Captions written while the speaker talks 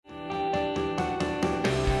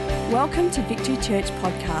Welcome to Victory Church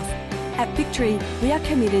Podcast. At Victory, we are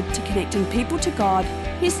committed to connecting people to God,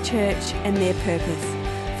 His church and their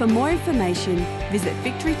purpose. For more information, visit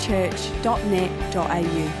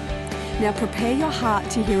victorychurch.net.au. Now prepare your heart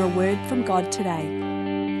to hear a word from God today.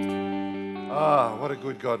 What a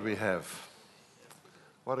good God we have.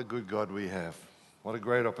 What a good God we have. What a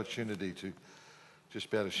great opportunity to just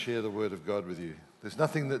be able to share the word of God with you. There's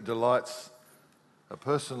nothing that delights a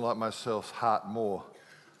person like myself's heart more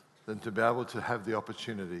than to be able to have the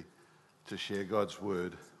opportunity to share God's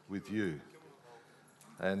word with you.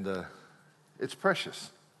 And it's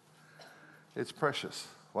precious. It's precious.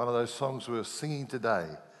 One of those songs we were singing today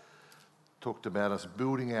talked about us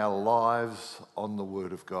building our lives on the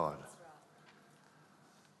word of God.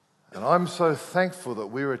 And I'm so thankful that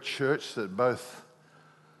we're a church that both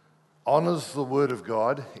honours the word of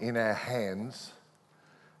God in our hands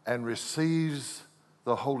and receives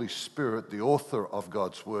the Holy Spirit, the author of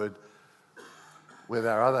God's word, with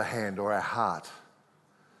our other hand or our heart.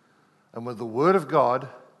 And with the word of God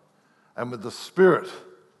and with the Spirit,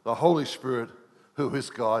 the Holy Spirit, who is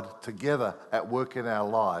God, together at work in our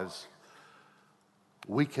lives,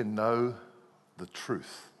 we can know the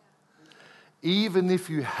truth. Even if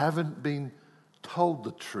you haven't been told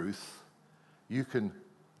the truth, you can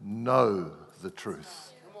know the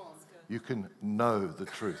truth. You can know the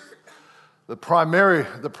truth. The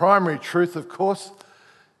primary truth, of course,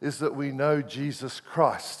 is that we know Jesus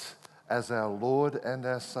Christ as our Lord and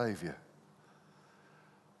our Saviour.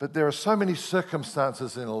 But there are so many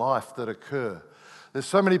circumstances in life that occur. There's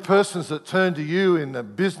so many persons that turn to you in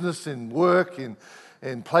business, in work, in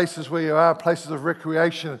places where you are, places of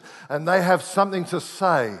recreation, and they have something to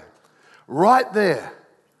say. Right there,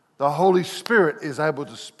 the Holy Spirit is able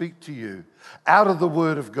to speak to you out of the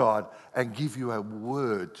Word of God and give you a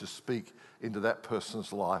word to speak into that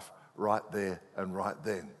person's life right there and right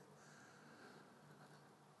then.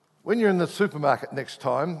 When you're in the supermarket next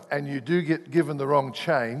time and you do get given the wrong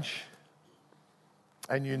change,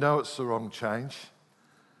 and you know it's the wrong change,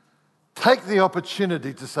 take the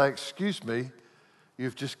opportunity to say, "Excuse me,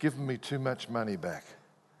 you've just given me too much money back,"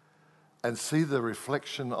 and see the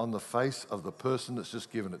reflection on the face of the person that's just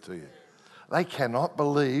given it to you. They cannot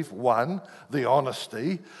believe, one, the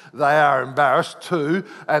honesty. They are embarrassed, two,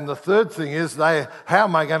 and the third thing is, how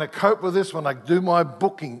am I going to cope with this when I do my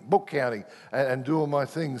book counting and do all my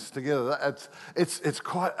things together? It's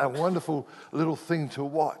quite a wonderful little thing to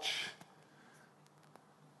watch.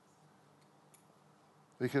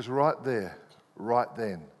 Because right there, right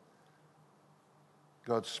then,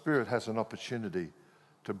 God's Spirit has an opportunity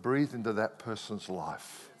to breathe into that person's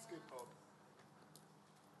life.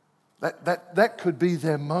 That could be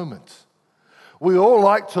their moment. We all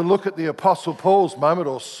like to look at the Apostle Paul's moment,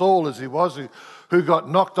 or Saul as he was, who got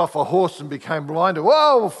knocked off a horse and became blind.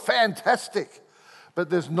 Whoa, fantastic. But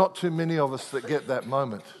there's not too many of us that get that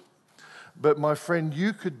moment. But my friend,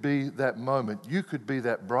 you could be that moment. You could be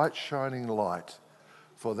that bright shining light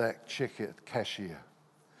for that cashier.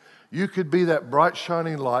 You could be that bright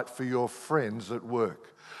shining light for your friends at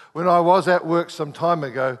work. When I was at work some time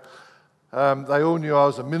ago, they all knew I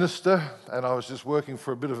was a minister and I was just working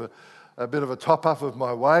for a bit of a top-up of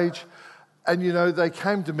my wage. And, they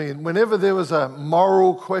came to me, and whenever there was a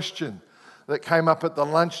moral question that came up at the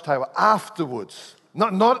lunch table afterwards,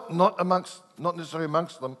 not necessarily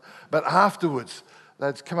amongst them, but afterwards,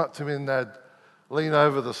 they'd come up to me and they'd lean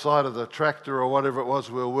over the side of the tractor or whatever it was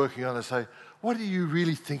we were working on and say, "What do you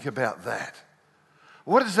really think about that?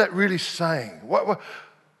 What is that really saying?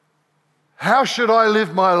 How should I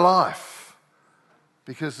live my life?"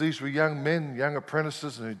 Because these were young men, young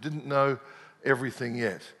apprentices, and who didn't know everything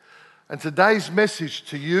yet. And today's message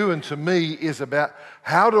to you and to me is about,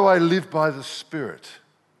 how do I live by the Spirit?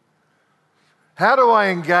 How do I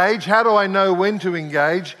engage? How do I know when to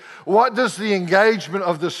engage? What does the engagement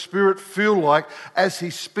of the Spirit feel like as He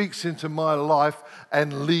speaks into my life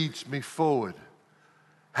and leads me forward?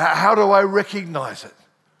 How do I recognize it?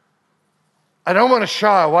 I don't want to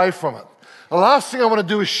shy away from it. The last thing I want to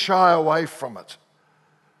do is shy away from it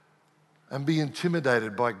and be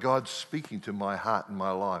intimidated by God speaking to my heart and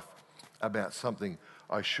my life about something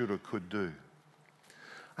I should or could do.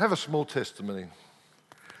 I have a small testimony.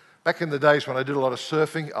 Back in the days when I did a lot of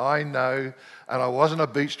surfing, I know, and I wasn't a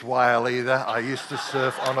beached whale either, I used to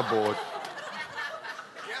surf on a board.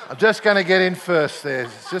 I'm just going to get in first there,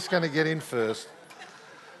 just going to get in first.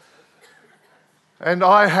 And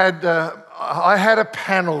I had a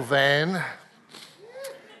panel van.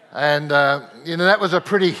 And, that was a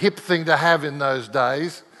pretty hip thing to have in those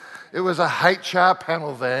days. It was a HR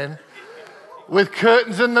panel van with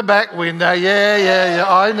curtains in the back window. Yeah,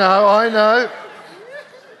 I know.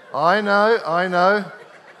 I know.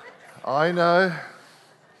 I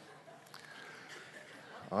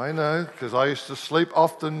know, because I used to sleep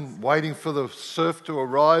often waiting for the surf to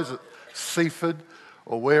arise at Seaford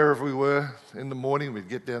or wherever we were in the morning. We'd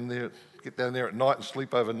get down there at night and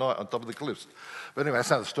sleep overnight on top of the cliffs. But anyway,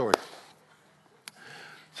 that's another story.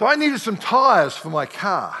 So I needed some tyres for my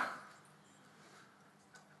car.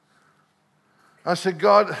 I said,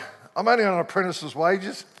 God, I'm only on an apprentice's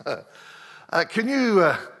wages. Can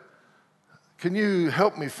you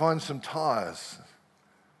help me find some tyres?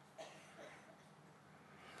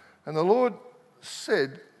 And the Lord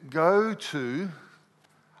said, go to,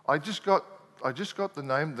 I just got the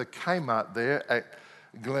name, the Kmart there at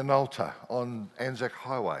Glenalta on Anzac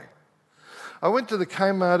Highway. I went to the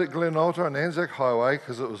Kmart at Glenalta on Anzac Highway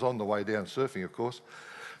because it was on the way down surfing, of course.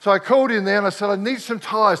 So I called in there and I said, I need some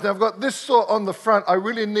tyres. Now I've got this sort on the front. I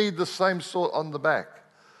really need the same sort on the back.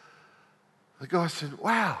 The guy said,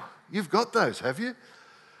 wow, you've got those, have you?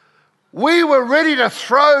 We were ready to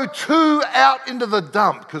throw 2 out into the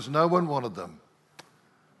dump because no one wanted them.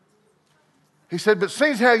 He said, but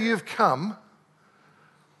seeing how you've come,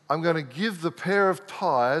 I'm going to give the pair of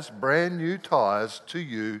tyres, brand new tyres, to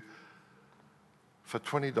you for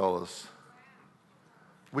 $20,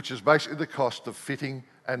 which is basically the cost of fitting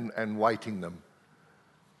and weighting them.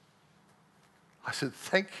 I said,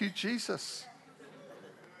 thank you, Jesus.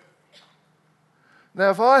 Now,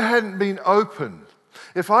 if I hadn't been open,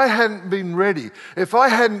 if I hadn't been ready, if I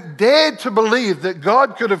hadn't dared to believe that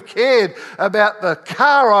God could have cared about the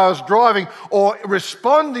car I was driving or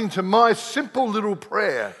responding to my simple little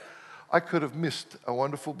prayer, I could have missed a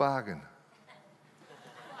wonderful bargain.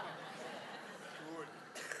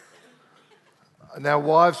 Now,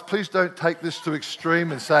 wives, please don't take this to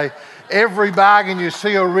extreme and say every bargain you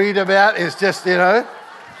see or read about is just, I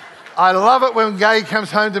love it when Gay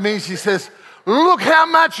comes home to me and she says, look how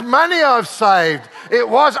much money I've saved. It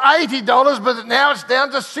was $80, but now it's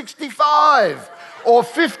down to $65 or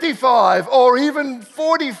 $55 or even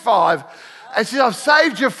 $45. And she says, I've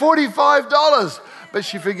saved you $45. But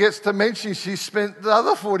she forgets to mention she spent the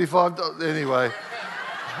other $45. Anyway.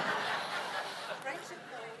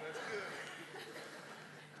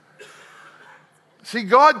 See,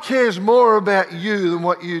 God cares more about you than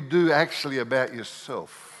what you do actually about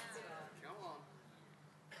yourself.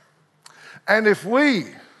 And if we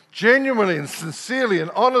genuinely and sincerely and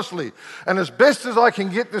honestly, and as best as I can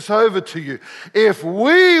get this over to you, if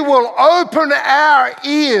we will open our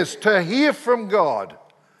ears to hear from God,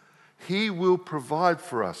 He will provide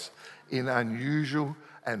for us in unusual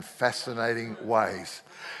and fascinating ways.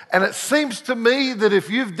 And it seems to me that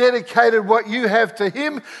if you've dedicated what you have to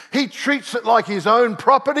Him, He treats it like His own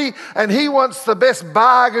property, and He wants the best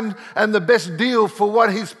bargain and the best deal for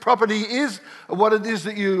what His property is, what it is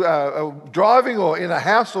that you are driving or in a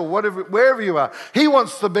house or whatever, wherever you are. He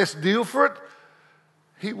wants the best deal for it.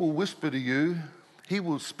 He will whisper to you, He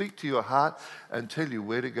will speak to your heart and tell you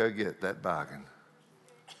where to go get that bargain.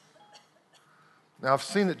 Now, I've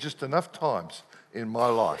seen it just enough times in my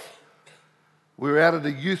life. We were out at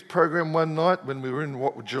a youth program one night when we were in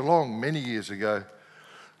Geelong many years ago.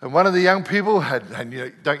 And one of the young people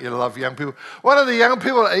don't you love young people? One of the young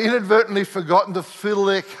people had inadvertently forgotten to fill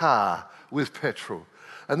their car with petrol.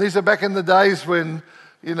 And these are back in the days when,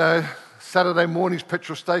 Saturday mornings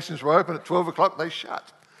petrol stations were open at 12 o'clock, they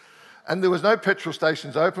shut. And there was no petrol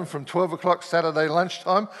stations open from 12 o'clock Saturday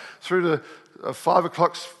lunchtime through to 5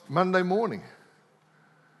 o'clock Monday morning.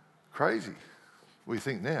 Crazy, we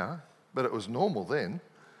think now. But it was normal then.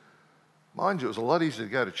 Mind you, it was a lot easier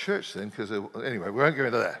to go to church then because, anyway, we won't go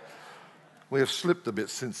into that. We have slipped a bit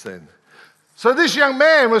since then. So this young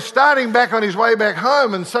man was starting back on his way back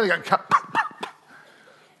home and suddenly got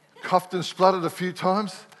coughed and spluttered a few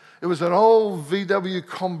times. It was an old VW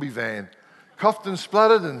Combi van. Coughed and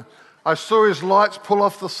spluttered, and I saw his lights pull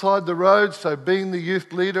off the side of the road, so being the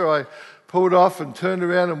youth leader, I pulled off and turned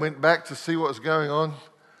around and went back to see what was going on.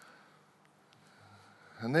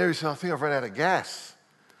 And there he said, I think I've run out of gas.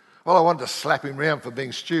 Well, I wanted to slap him round for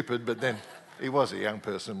being stupid, but then he was a young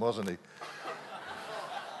person, wasn't he?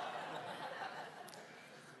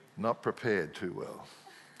 Not prepared too well.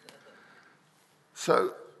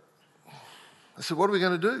 So I said, what are we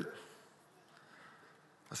going to do?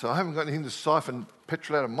 I said, I haven't got anything to siphon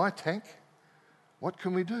petrol out of my tank. What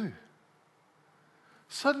can we do?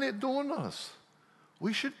 Suddenly it dawned on us,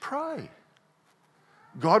 we should pray.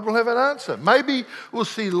 God will have an answer. Maybe we'll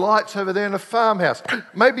see lights over there in a farmhouse.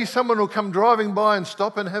 Maybe someone will come driving by and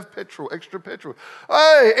stop and have petrol, extra petrol.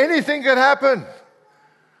 Hey, anything could happen.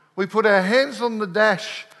 We put our hands on the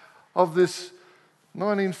dash of this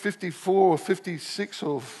 1954 or 56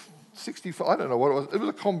 or 65, I don't know what it was. It was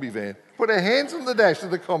a combi van. Put our hands on the dash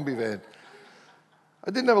of the combi van.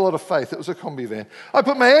 I didn't have a lot of faith. It was a combi van. I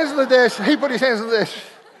put my hands on the dash. He put his hands on the dash.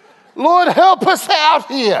 Lord, help us out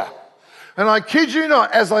here. And I kid you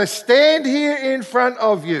not, as I stand here in front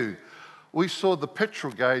of you, we saw the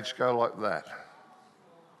petrol gauge go like that.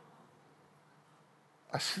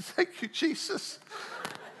 I said, thank you, Jesus.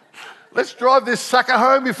 Let's drive this sucker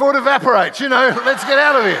home before it evaporates, let's get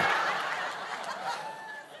out of here.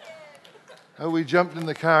 And we jumped in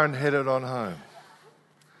the car and headed on home.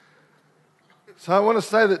 So I want to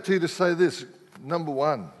say that to you to say this. Number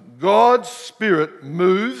one, God's Spirit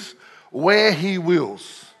moves where He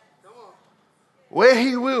wills. Where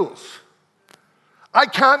He wills. I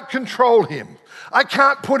can't control Him. I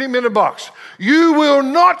can't put Him in a box. You will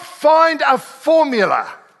not find a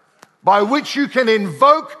formula by which you can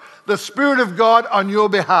invoke the Spirit of God on your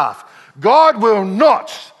behalf. God will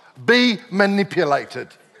not be manipulated,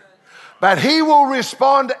 but He will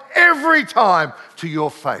respond every time to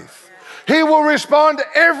your faith. He will respond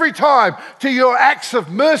every time to your acts of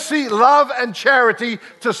mercy, love, and charity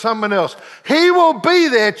to someone else. He will be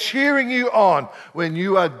there cheering you on when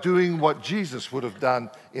you are doing what Jesus would have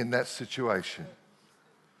done in that situation.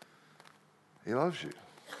 He loves you.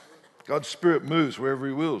 God's Spirit moves wherever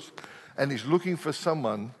He wills, and He's looking for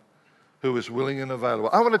someone who is willing and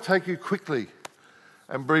available. I want to take you quickly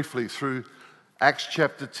and briefly through Acts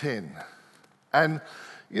chapter 10. And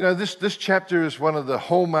this chapter is one of the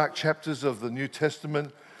hallmark chapters of the New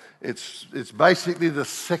Testament. It's basically the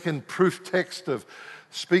second proof text of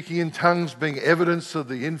speaking in tongues being evidence of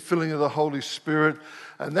the infilling of the Holy Spirit.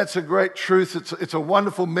 And that's a great truth. It's a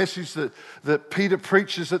wonderful message that Peter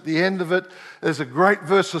preaches at the end of it. There's a great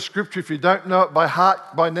verse of Scripture. If you don't know it by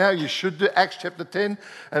heart by now, you should do. Acts chapter 10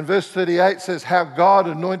 and verse 38 says how God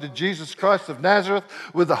anointed Jesus Christ of Nazareth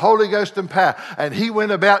with the Holy Ghost and power. And He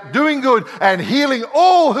went about doing good and healing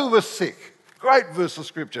all who were sick. Great verse of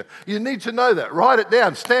Scripture. You need to know that. Write it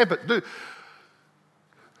down. Stamp it.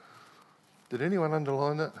 Did anyone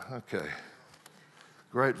underline that? Okay.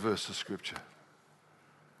 Great verse of Scripture.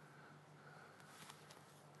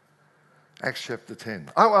 Acts chapter 10.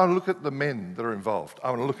 I want to look at the men that are involved. I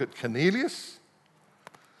want to look at Cornelius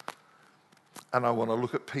and I want to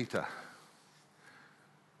look at Peter.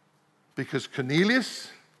 Because Cornelius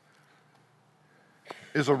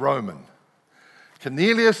is a Roman.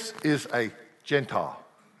 Cornelius is a Gentile.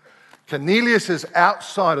 Cornelius is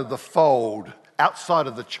outside of the fold, outside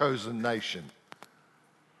of the chosen nation.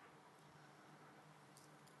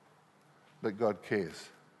 But God cares.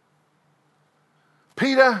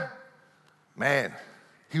 Peter, man,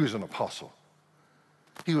 he was an apostle.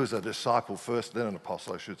 He was a disciple first, then an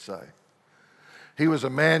apostle, I should say. He was a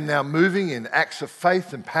man now moving in acts of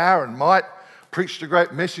faith and power and might, preached a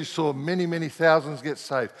great message, saw many, many thousands get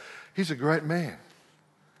saved. He's a great man.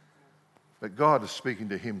 But God is speaking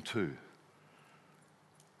to him too.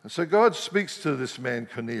 And so God speaks to this man,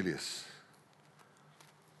 Cornelius,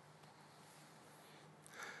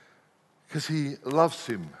 because He loves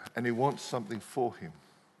him and He wants something for him.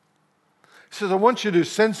 He says, I want you to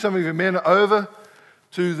send some of your men over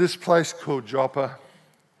to this place called Joppa.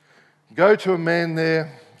 Go to a man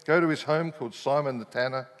there, go to his home called Simon the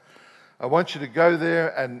Tanner. I want you to go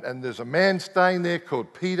there and there's a man staying there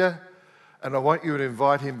called Peter, and I want you to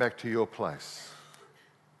invite him back to your place.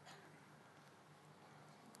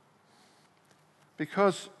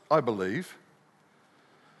 Because I believe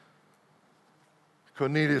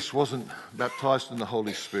Cornelius wasn't baptized in the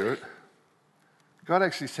Holy Spirit, God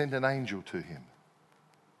actually sent an angel to him.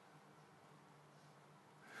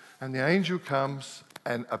 And the angel comes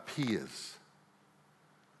and appears.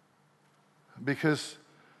 Because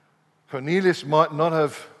Cornelius might not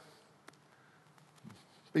have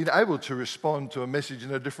been able to respond to a message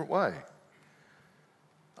in a different way.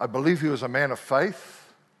 I believe he was a man of faith.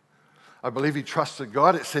 I believe he trusted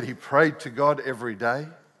God. It said he prayed to God every day.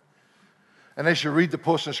 And as you read the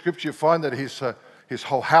portion of Scripture, you find that his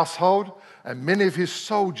whole household and many of his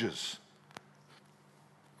soldiers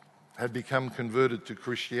had become converted to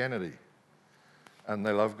Christianity, and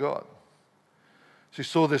they love God. So he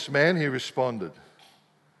saw this man, he responded.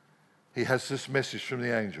 He has this message from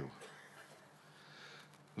the angel.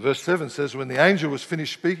 Verse 7 says, when the angel was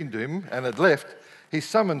finished speaking to him and had left, he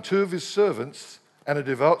summoned 2 of his servants and a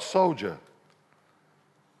devout soldier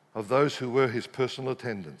of those who were his personal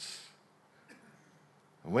attendants.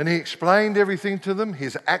 And when he explained everything to them,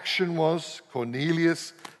 his action was,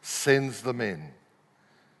 Cornelius sends the men.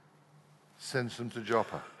 Sends them to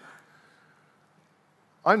Joppa.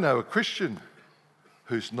 I know a Christian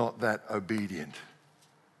who's not that obedient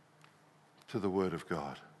to the Word of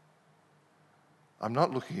God. I'm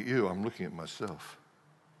not looking at you, I'm looking at myself.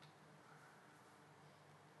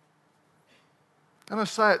 And I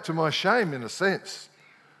say it to my shame in a sense.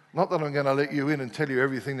 Not that I'm going to let you in and tell you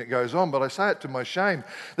everything that goes on, but I say it to my shame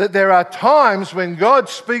that there are times when God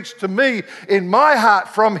speaks to me in my heart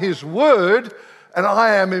from His Word, and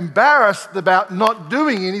I am embarrassed about not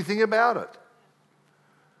doing anything about it.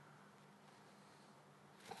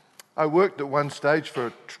 I worked at one stage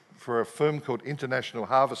for a firm called International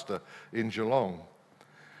Harvester in Geelong,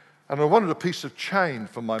 and I wanted a piece of chain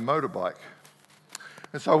for my motorbike.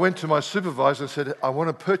 And so I went to my supervisor and said, I want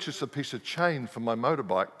to purchase a piece of chain for my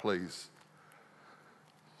motorbike, please.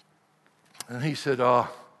 And he said, how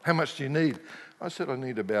much do you need? I said, I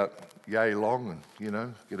need about yay long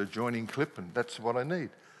and, get a joining clip, and that's what I need.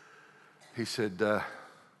 He said,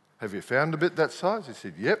 have you found a bit that size? He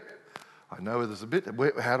said, yep, I know there's a bit.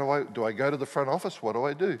 How do I go to the front office? What do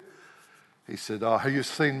I do? He said, have you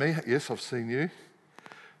seen me? Yes, I've seen you.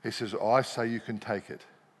 He says, I say you can take it.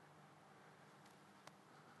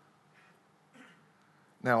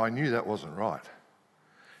 Now, I knew that wasn't right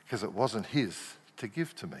because it wasn't his to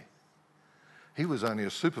give to me. He was only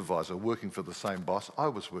a supervisor working for the same boss I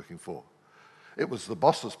was working for. It was the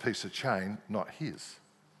boss's piece of chain, not his.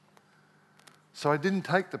 So I didn't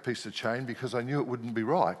take the piece of chain because I knew it wouldn't be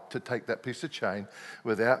right to take that piece of chain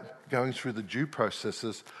without going through the due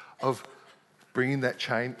processes of bringing that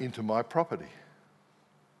chain into my property.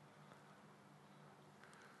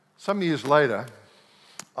 Some years later,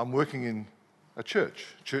 I'm working in a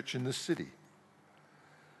church in this city.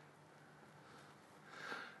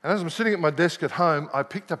 And as I'm sitting at my desk at home, I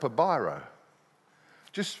picked up a biro.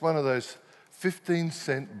 Just one of those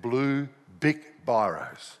 15-cent blue Bic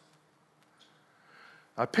biros.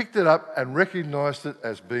 I picked it up and recognised it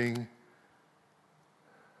as being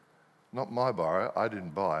not my biro, I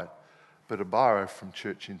didn't buy it, but a biro from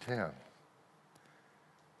church in town.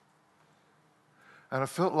 And I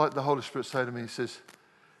felt like the Holy Spirit say to me, He says,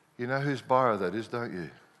 you know whose biro that is, don't you?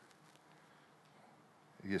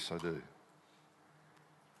 Yes, I do.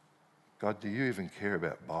 God, do you even care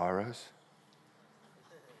about biros?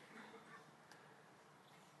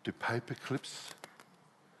 Do paper clips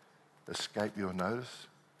escape your notice?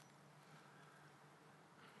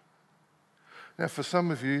 Now, for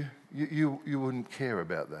some of you, you wouldn't care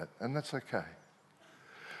about that, and that's okay.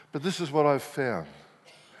 But this is what I've found,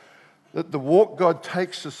 that the walk God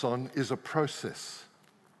takes us on is a process.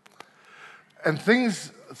 And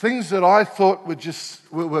things that I thought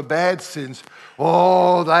were bad sins, they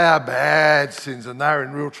are bad sins, and they're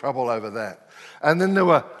in real trouble over that. And then there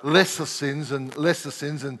were lesser sins, and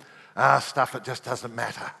stuff that just doesn't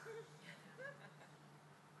matter.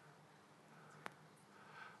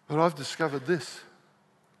 But I've discovered this.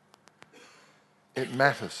 It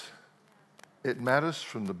matters. It matters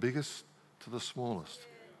from the biggest to the smallest.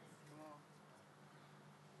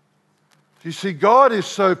 You see, God is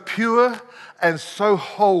so pure and so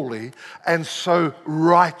holy and so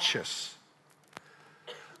righteous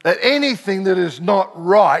that anything that is not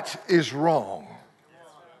right is wrong.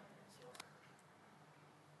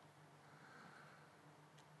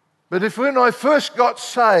 But if when I first got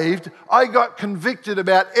saved, I got convicted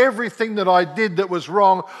about everything that I did that was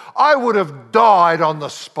wrong, I would have died on the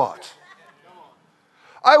spot.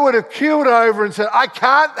 I would have keeled over and said, I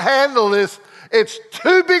can't handle this. It's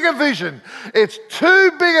too big a vision. It's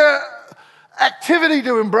too big a activity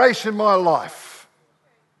to embrace in my life.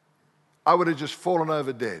 I would have just fallen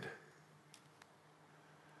over dead.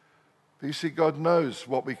 But you see, God knows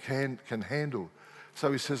what we can handle. So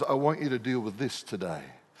He says, I want you to deal with this today.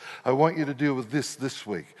 I want you to deal with this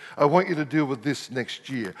week. I want you to deal with this next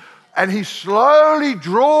year. And He slowly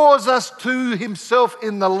draws us to Himself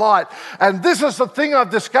in the light. And this is the thing I've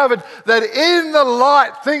discovered, that in the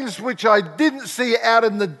light, things which I didn't see out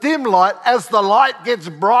in the dim light, as the light gets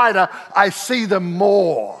brighter, I see them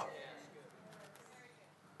more.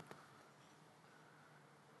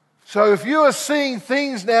 So if you are seeing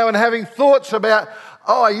things now and having thoughts about,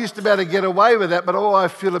 I used to be able to get away with that, but I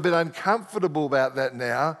feel a bit uncomfortable about that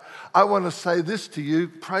now, I want to say this to you,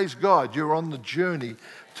 praise God, you're on the journey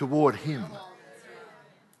toward Him.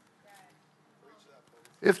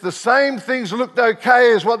 If the same things looked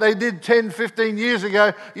okay as what they did 10, 15 years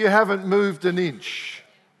ago, you haven't moved an inch.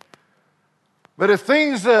 But if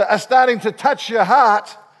things are starting to touch your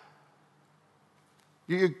heart,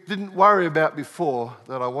 you didn't worry about before,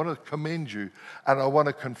 that I want to commend you and I want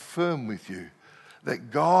to confirm with you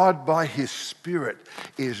that God, by His Spirit,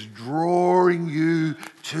 is drawing you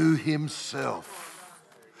to Himself.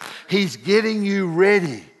 He's getting you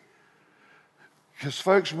ready. Because,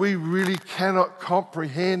 folks, we really cannot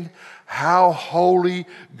comprehend how holy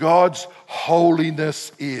God's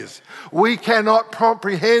holiness is. We cannot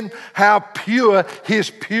comprehend how pure His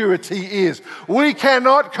purity is. We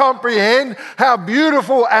cannot comprehend how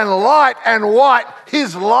beautiful and light and white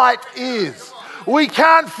His light is. We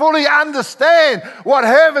can't fully understand what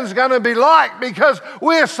heaven's going to be like because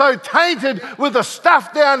we're so tainted with the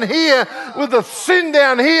stuff down here, with the sin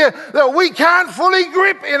down here, that we can't fully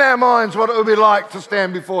grip in our minds what it would be like to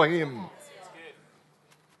stand before Him.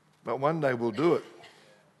 But one day we'll do it.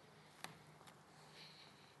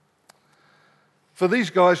 For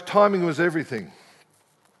these guys, timing was everything.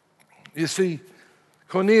 You see,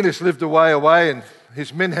 Cornelius lived away, and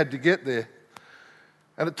his men had to get there.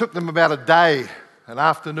 And it took them about a day, an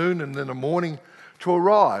afternoon, and then a morning to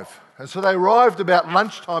arrive. And so they arrived about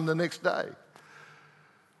lunchtime the next day.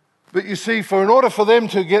 But you see, in order for them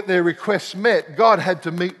to get their requests met, God had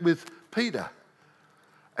to meet with Peter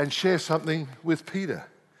and share something with Peter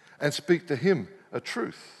and speak to him a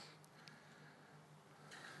truth.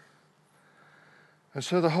 And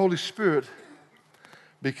so the Holy Spirit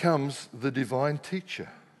becomes the divine teacher.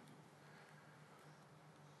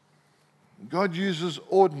 God uses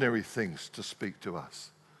ordinary things to speak to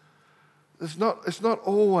us. It's not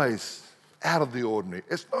always out of the ordinary.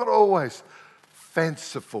 It's not always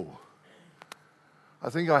fanciful.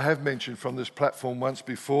 I think I have mentioned from this platform once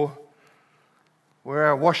before where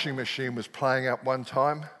our washing machine was playing up one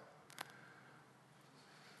time.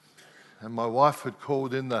 And my wife had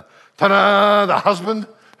called in the husband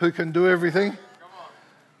who can do everything.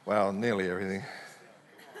 Well, nearly everything.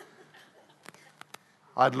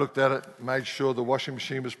 I'd looked at it, made sure the washing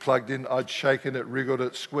machine was plugged in. I'd shaken it, wriggled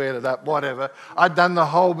it, squared it up, whatever. I'd done the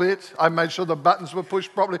whole bit. I made sure the buttons were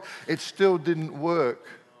pushed properly. It still didn't work.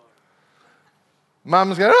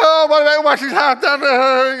 Mum's going, oh, what about washing half done?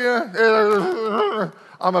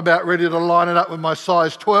 I'm about ready to line it up with my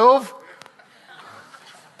size 12.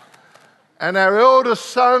 And our eldest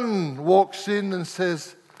son walks in and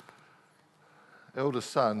says, eldest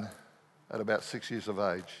son, at about 6 years of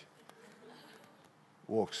age,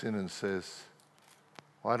 walks in and says,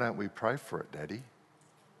 why don't we pray for it, Daddy?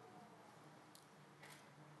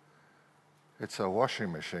 It's a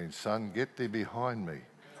washing machine, son. Get thee behind me.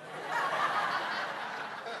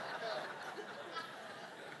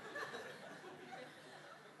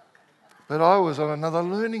 But I was on another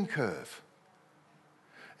learning curve.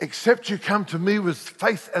 Except you come to me with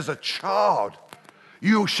faith as a child,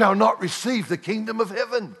 you shall not receive the kingdom of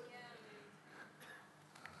heaven.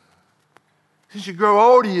 As you grow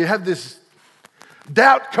older, you have this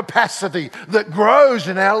doubt capacity that grows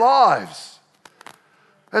in our lives.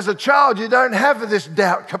 As a child, you don't have this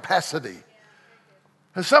doubt capacity.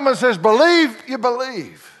 If someone says, believe, you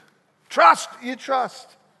believe. Trust, you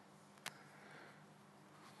trust.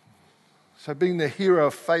 So being the hero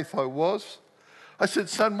of faith I was, I said,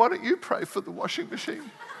 son, why don't you pray for the washing machine?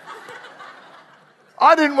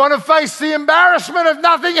 I didn't want to face the embarrassment of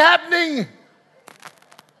nothing happening.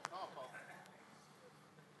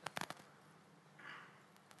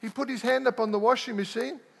 He put his hand up on the washing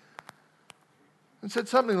machine and said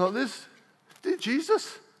something like this, did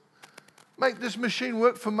Jesus make this machine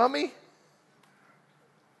work for Mummy?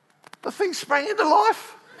 The thing sprang into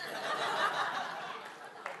life.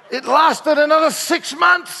 It lasted another 6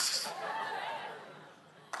 months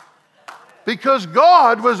because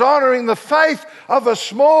God was honoring the faith of a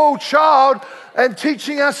small child and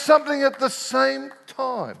teaching us something at the same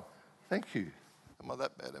time. Thank you. Am I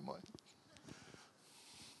that bad, am I?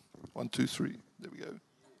 1, 2, 3. There we go.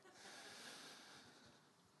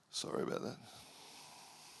 Sorry about that.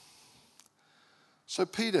 So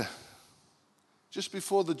Peter, just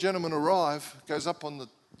before the gentlemen arrive, goes up on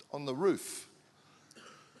the roof.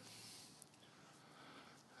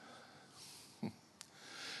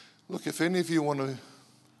 Look, if any of you want to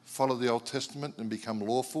follow the Old Testament and become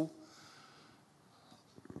lawful,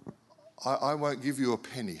 I won't give you a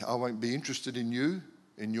penny. I won't be interested in you,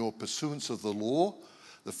 in your pursuance of the law.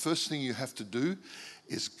 The first thing you have to do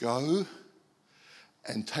is go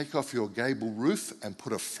and take off your gable roof and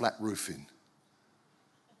put a flat roof in.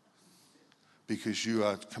 Because you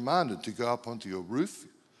are commanded to go up onto your roof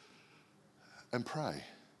and pray.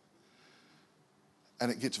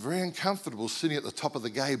 And it gets very uncomfortable sitting at the top of the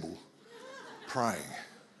gable praying.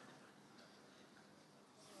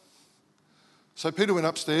 So Peter went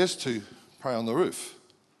upstairs to pray on the roof.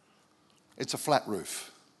 It's a flat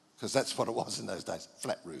roof, because that's what it was in those days,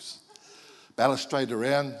 flat roofs. Balustrade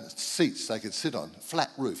around, seats they could sit on, flat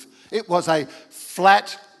roof. It was a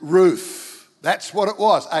flat roof. That's what it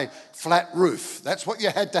was, a flat roof. That's what you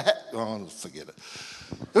had to have. Oh, forget it.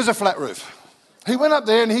 It was a flat roof. He went up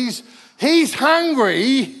there and he's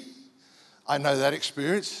hungry I know that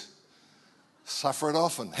experience. Suffer it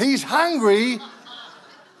often. He's hungry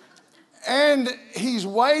and he's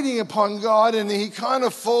waiting upon God, and he kind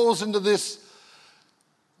of falls into this,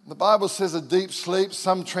 the Bible says a deep sleep.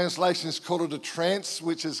 Some translations call it a trance,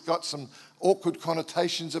 which has got some awkward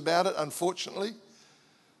connotations about it, unfortunately.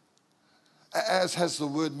 As has the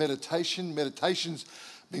word meditation. Meditation's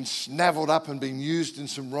been snavelled up and been used in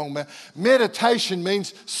some wrong manner. Meditation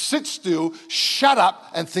means sit still, shut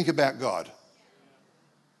up, and think about God.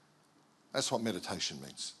 That's what meditation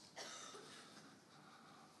means.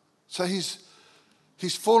 So he's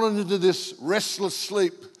fallen into this restless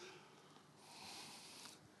sleep.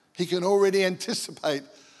 He can already anticipate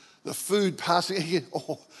the food passing.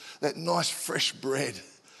 That nice fresh bread.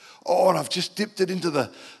 Oh, and I've just dipped it into the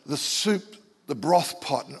soup, the broth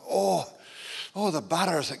pot. And the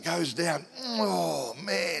butter as it goes down. Oh,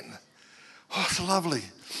 man. Oh, it's lovely.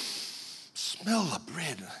 Smell the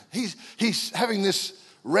bread. He's having this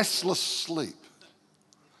restless sleep.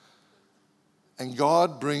 And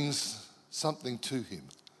God brings something to him.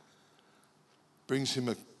 Brings him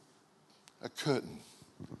a curtain,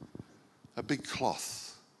 a big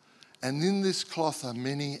cloth. And in this cloth are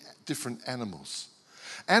many different animals.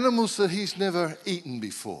 Animals that he's never eaten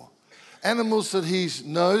before. Animals that he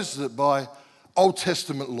knows that by Old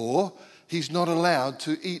Testament law, he's not allowed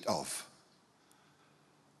to eat of.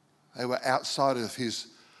 They were outside of his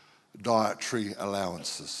dietary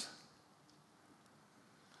allowances.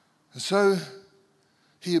 And so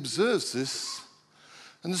he observes this,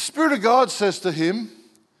 and the Spirit of God says to him,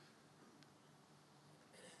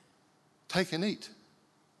 take and eat.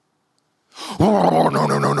 Oh, no,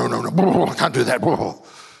 I can't do that.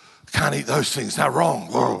 Can't eat those things, they're wrong.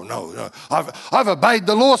 Oh, no. I've obeyed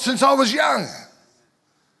the law since I was young.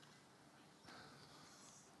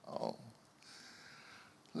 Oh.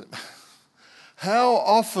 How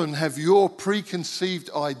often have your preconceived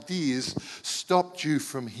ideas stopped you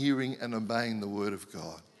from hearing and obeying the Word of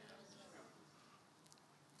God?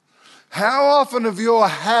 How often have your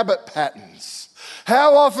habit patterns,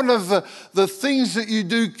 how often have the things that you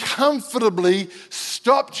do comfortably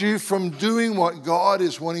stopped you from doing what God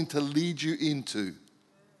is wanting to lead you into?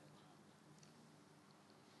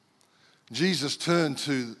 Jesus turned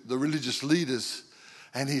to the religious leaders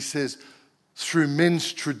and he says, through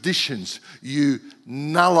men's traditions, you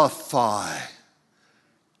nullify,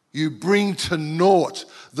 you bring to naught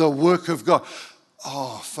the work of God.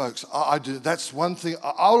 Oh, folks, I do. That's one thing.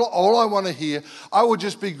 All I want to hear, I would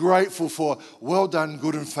just be grateful for, well done,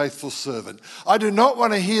 good and faithful servant. I do not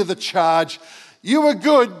want to hear the charge, you were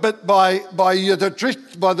good, but by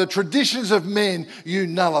the traditions of men, you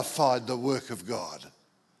nullified the work of God.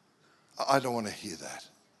 I don't want to hear that.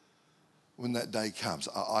 When that day comes,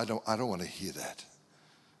 I don't want to hear that.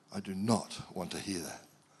 I do not want to hear that.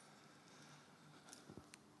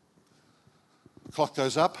 The clock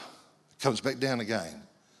goes up, comes back down again.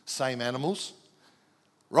 Same animals.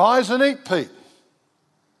 Rise and eat, Pete.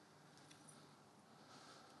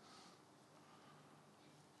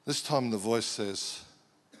 This time the voice says,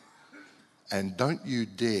 and don't you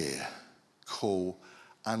dare call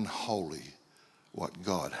unholy what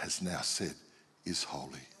God has now said is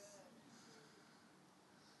holy.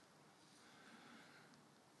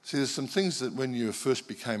 See, there's some things that when you first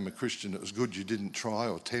became a Christian, it was good you didn't try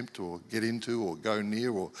or tempt or get into or go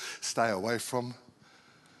near or stay away from.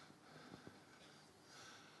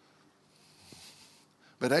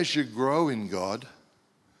 But as you grow in God,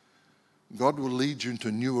 God will lead you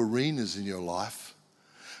into new arenas in your life.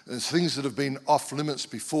 There's things that have been off limits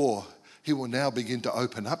before, He will now begin to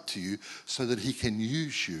open up to you so that He can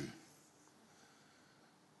use you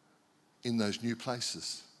in those new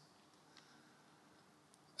places.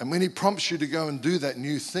 And when He prompts you to go and do that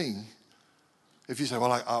new thing, if you say,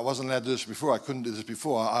 well, I wasn't allowed to do this before, I couldn't do this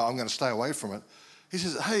before, I'm going to stay away from it. He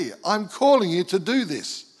says, hey, I'm calling you to do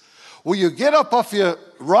this. Will you get up off your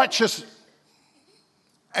righteous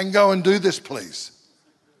and go and do this, please?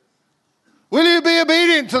 Will you be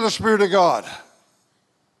obedient to the Spirit of God?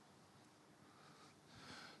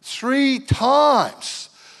 3 times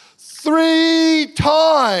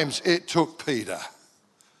it took Peter.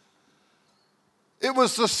 It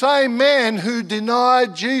was the same man who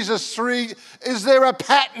denied Jesus 3. Is there a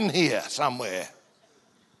pattern here somewhere?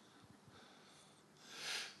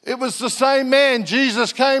 It was the same man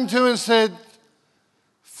Jesus came to and said,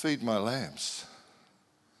 feed my lambs,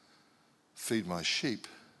 feed my sheep,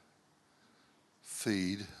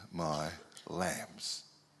 feed my lambs.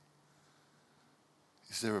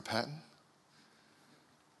 Is there a pattern?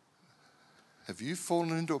 Have you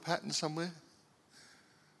fallen into a pattern somewhere?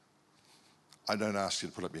 I don't ask you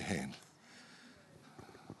to put up your hand.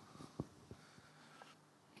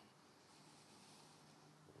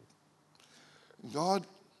 God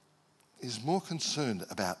is more concerned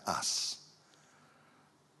about us.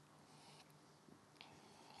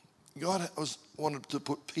 God wanted to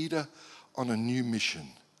put Peter on a new mission.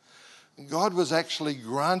 God was actually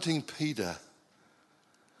granting Peter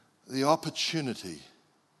the opportunity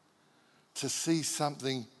to see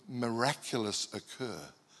something miraculous occur.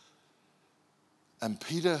 And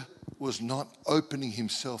Peter was not opening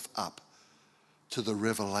himself up to the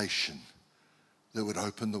revelation that would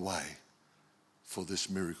open the way for this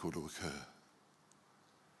miracle to occur.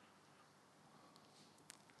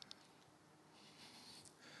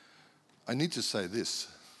 I need to say this.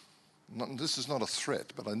 This is not a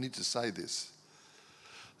threat, but I need to say this.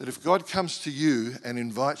 That if God comes to you and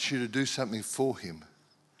invites you to do something for him,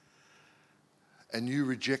 and you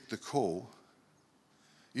reject the call,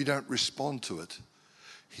 you don't respond to it,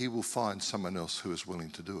 he will find someone else who is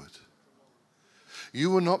willing to do it. You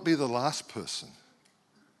will not be the last person.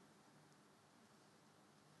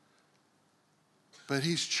 But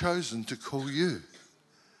he's chosen to call you.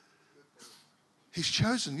 He's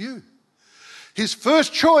chosen you. His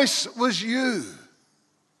first choice was you.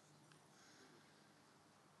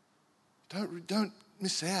 Don't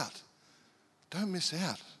miss out. Don't miss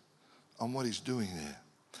out on what he's doing there.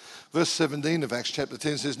 Verse 17 of Acts chapter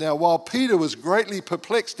 10 says, "Now while Peter was greatly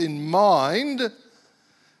perplexed in mind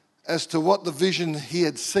as to what the vision he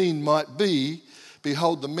had seen might be,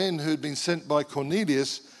 behold, the men who had been sent by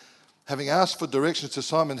Cornelius, having asked for directions to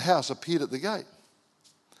Simon's house, appeared at the gate."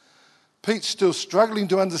 Pete's still struggling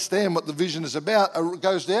to understand what the vision is about,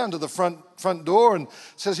 goes down to the front door and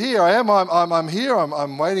says, "Here I am, I'm here,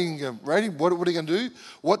 I'm waiting, ready. What are we going to do?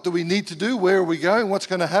 What do we need to do? Where are we going? What's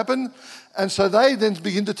going to happen?" And so they then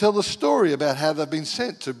begin to tell the story about how they've been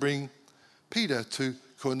sent to bring Peter to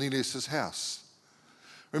Cornelius' house.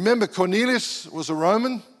 Remember, Cornelius was a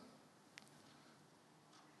Roman,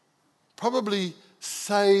 probably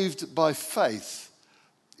saved by faith,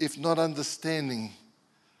 if not understanding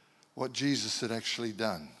what Jesus had actually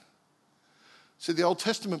done. See, the Old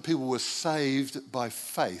Testament people were saved by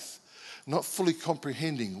faith, not fully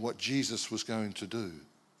comprehending what Jesus was going to do.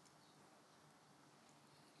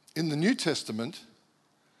 In the New Testament,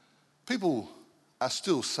 people are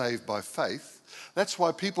still saved by faith. That's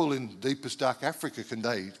why people in deepest dark Africa can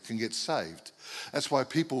get saved. That's why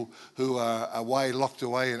people who are locked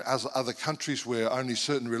away in other countries where only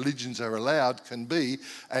certain religions are allowed can be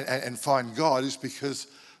and find God, is because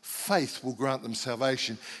faith will grant them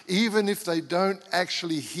salvation, even if they don't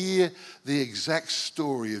actually hear the exact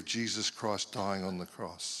story of Jesus Christ dying on the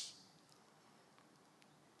cross.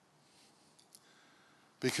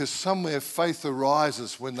 Because somewhere faith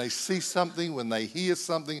arises when they see something, when they hear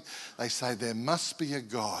something, they say there must be a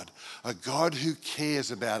God who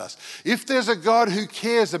cares about us. If there's a God who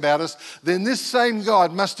cares about us, then this same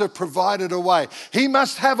God must have provided a way. He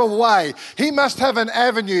must have a way. He must have an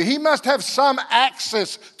avenue. He must have some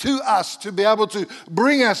access to us to be able to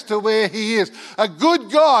bring us to where he is. A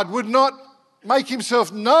good God would not make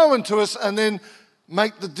himself known to us and then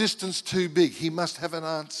make the distance too big. He must have an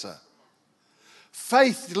answer.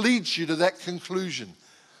 Faith leads you to that conclusion.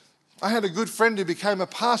 I had a good friend who became a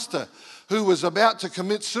pastor who was about to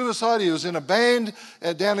commit suicide. He was in a band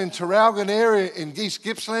down in Traralgon area in East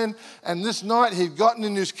Gippsland, and this night he'd gotten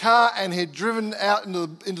in his car and he'd driven out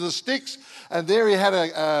into the sticks, and there he had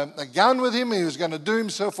a gun with him. He was going to do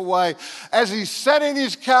himself away. As he sat in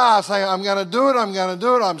his car saying, I'm going to do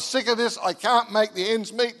it, I'm sick of this, I can't make the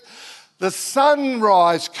ends meet, the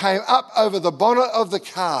sunrise came up over the bonnet of the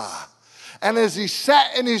car. And as he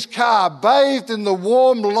sat in his car, bathed in the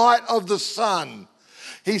warm light of the sun,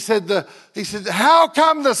 he said, how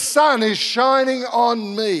come the sun is shining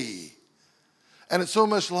on me? And it's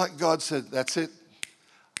almost like God said, that's it.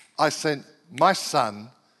 I sent my son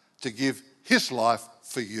to give his life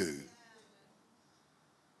for you.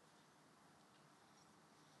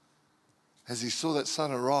 As he saw that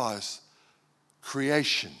sun arise,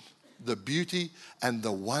 creation, the beauty and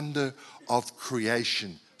the wonder of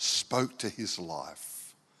creation spoke to his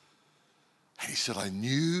life. And he said, I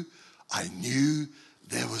knew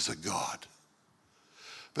there was a God.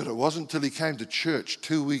 But it wasn't until he came to church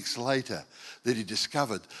 2 weeks later that he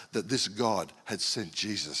discovered that this God had sent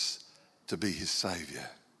Jesus to be his Savior.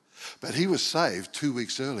 But he was saved 2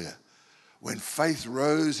 weeks earlier when faith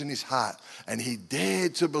rose in his heart and he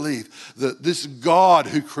dared to believe that this God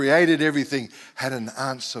who created everything had an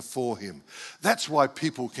answer for him. That's why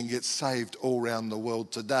people can get saved all around the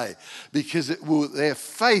world today, because their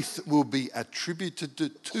faith will be attributed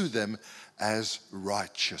to them as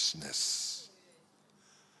righteousness.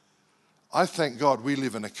 I thank God we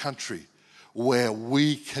live in a country where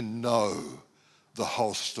we can know the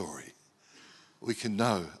whole story. we can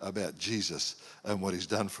know about Jesus and what he's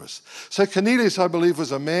done for us. So Cornelius, I believe,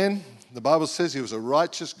 was a man, the Bible says he was a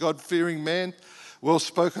righteous, God-fearing man, well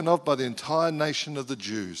spoken of by the entire nation of the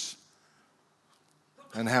Jews,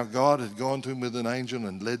 and how God had gone to him with an angel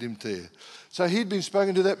and led him there. So he'd been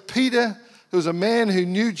spoken to that. Peter, who was a man who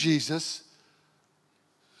knew Jesus,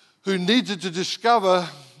 who needed to discover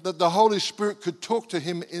that the Holy Spirit could talk to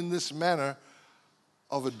him in this manner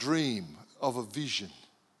of a dream, of a vision.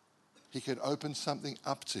 He could open something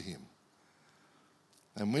up to him.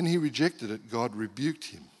 And when he rejected it, God rebuked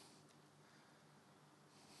him.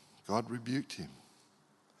 God rebuked him.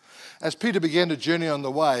 As Peter began to journey on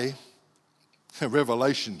the way, a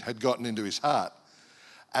revelation had gotten into his heart.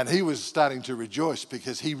 And he was starting to rejoice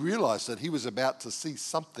because he realized that he was about to see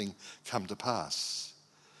something come to pass.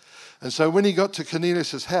 And so when he got to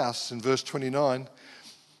Cornelius' house in verse 29,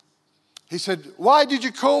 he said, "Why did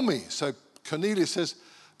you call me?" So Cornelius says,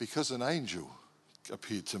 "Because an angel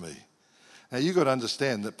appeared to me." Now you've got to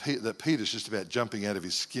understand that Peter's just about jumping out of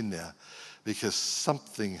his skin now because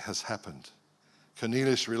something has happened.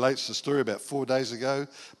 Cornelius relates the story about 4 days ago,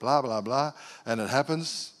 blah, blah, blah, and it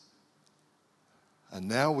happens. And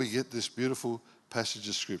now we get this beautiful passage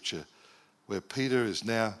of scripture where Peter is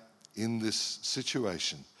now in this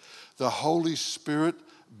situation. The Holy Spirit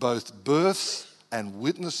both births and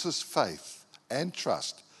witnesses faith and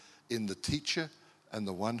trust in the teacher and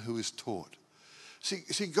the one who is taught.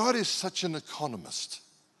 See, God is such an economist.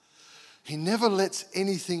 He never lets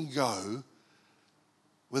anything go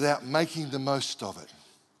without making the most of it.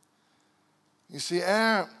 You see,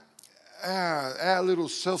 our little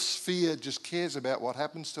self-sphere just cares about what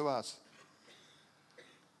happens to us.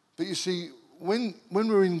 But you see, when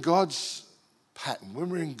we're in God's pattern, when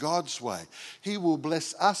we're in God's way, he will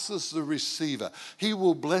bless us as the receiver. He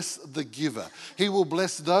will bless the giver. He will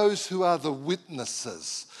bless those who are the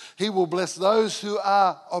witnesses. He will bless those who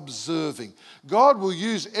are observing. God will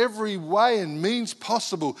use every way and means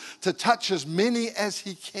possible to touch as many as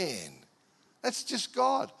he can. That's just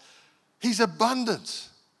God. He's abundant.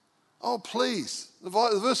 Oh, please. The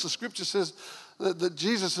verse of scripture says that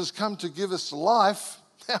Jesus has come to give us life.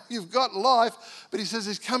 Now, you've got life, but he says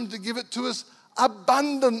he's come to give it to us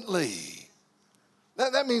abundantly.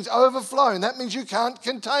 That means overflowing. That means you can't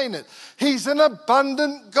contain it. He's an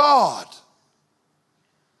abundant God.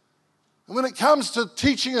 And when it comes to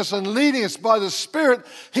teaching us and leading us by the Spirit,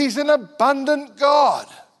 he's an abundant God.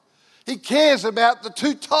 He cares about the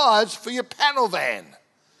 2 tires for your panel van.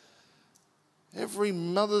 Every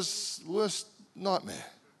mother's worst nightmare.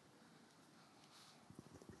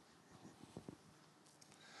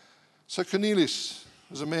 So Cornelius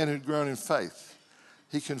was a man who'd grown in faith.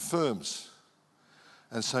 He confirms.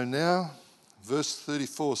 And so now, verse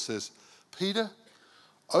 34 says, Peter,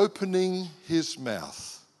 opening his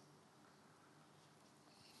mouth.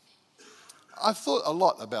 I've thought a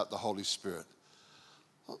lot about the Holy Spirit.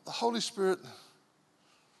 The Holy Spirit,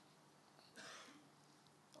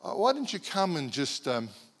 why didn't you come and just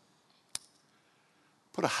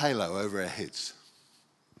put a halo over our heads?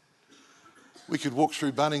 We could walk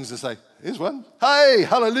through Bunnings and say, here's one. Hey,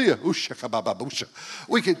 hallelujah.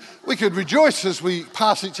 We could rejoice as we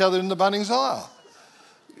pass each other in the Bunnings aisle.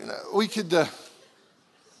 You know, we could, that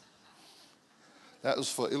was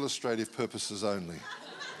for illustrative purposes only.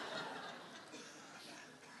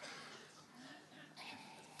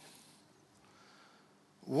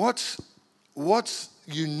 What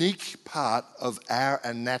unique part of our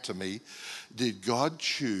anatomy did God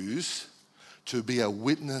choose to be a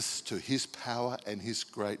witness to his power and his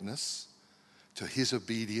greatness, to his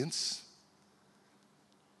obedience?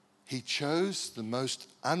 He chose the most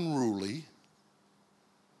unruly,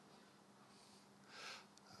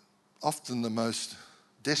 often the most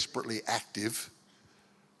desperately active.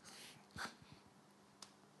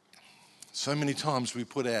 So many times we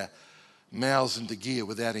put our mouths into gear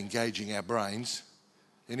without engaging our brains.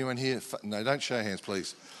 Anyone here? No, don't show hands,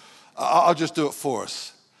 please. I'll just do it for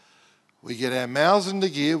us. We get our mouths into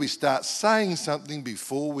gear, we start saying something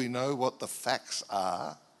before we know what the facts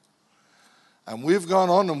are. And we've gone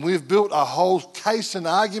on and we've built a whole case and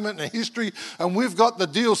argument and a history, and we've got the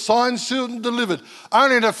deal signed, sealed and delivered,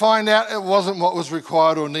 only to find out it wasn't what was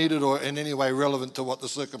required or needed or in any way relevant to what the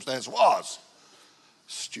circumstance was.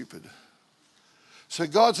 Stupid. So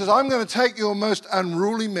God says, I'm going to take your most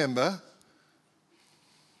unruly member.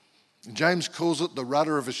 James calls it the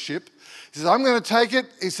rudder of a ship. He says, I'm going to take it.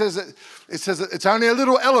 He says it's only a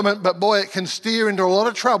little element, but boy, it can steer into a lot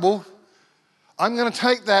of trouble. I'm going to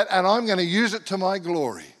take that and I'm going to use it to my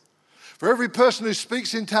glory. For every person who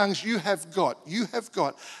speaks in tongues, you have got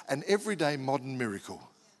an everyday modern miracle.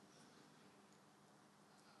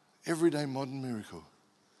 Everyday modern miracle.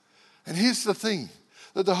 And here's the thing,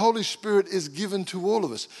 that the Holy Spirit is given to all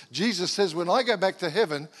of us. Jesus says, when I go back to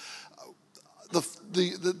heaven,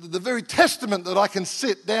 the very testament that I can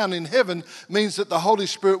sit down in heaven means that the Holy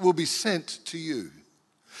Spirit will be sent to you.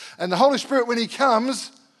 And the Holy Spirit, when he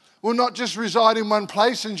comes, will not just reside in one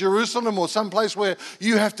place in Jerusalem or some place where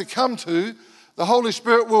you have to come to. The Holy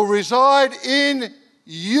Spirit will reside in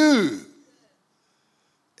you.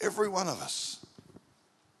 Every one of us.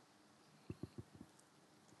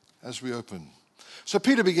 As we open. So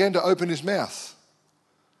Peter began to open his mouth.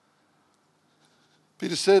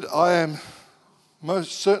 Peter said, I am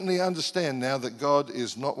most certainly understand now that God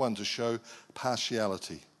is not one to show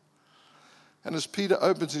partiality. And as Peter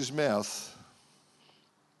opens his mouth,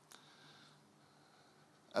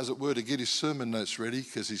 as it were, to get his sermon notes ready,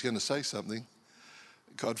 because he's going to say something,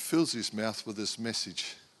 God fills his mouth with this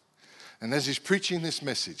message. And as he's preaching this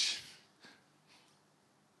message,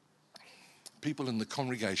 people in the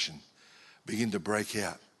congregation begin to break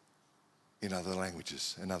out in other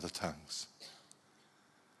languages and other tongues.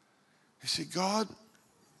 You see, God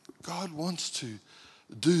wants to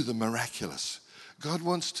do the miraculous. God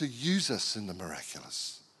wants to use us in the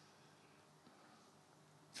miraculous.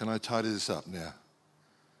 Can I tidy this up now?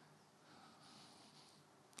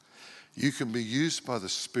 You can be used by the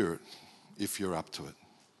Spirit if you're up to it.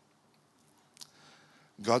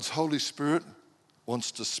 God's Holy Spirit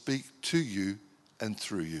wants to speak to you and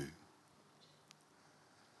through you.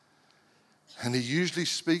 And he usually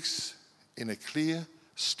speaks in a clear,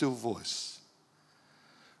 still voice.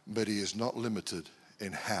 But he is not limited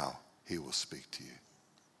in how he will speak to you.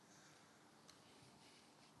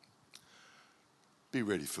 Be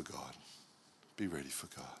ready for God. Be ready for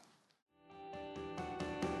God.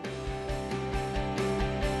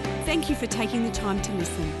 Thank you for taking the time to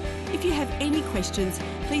listen. If you have any questions,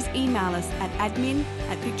 please email us at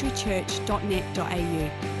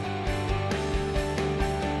admin@victorychurch.net.au.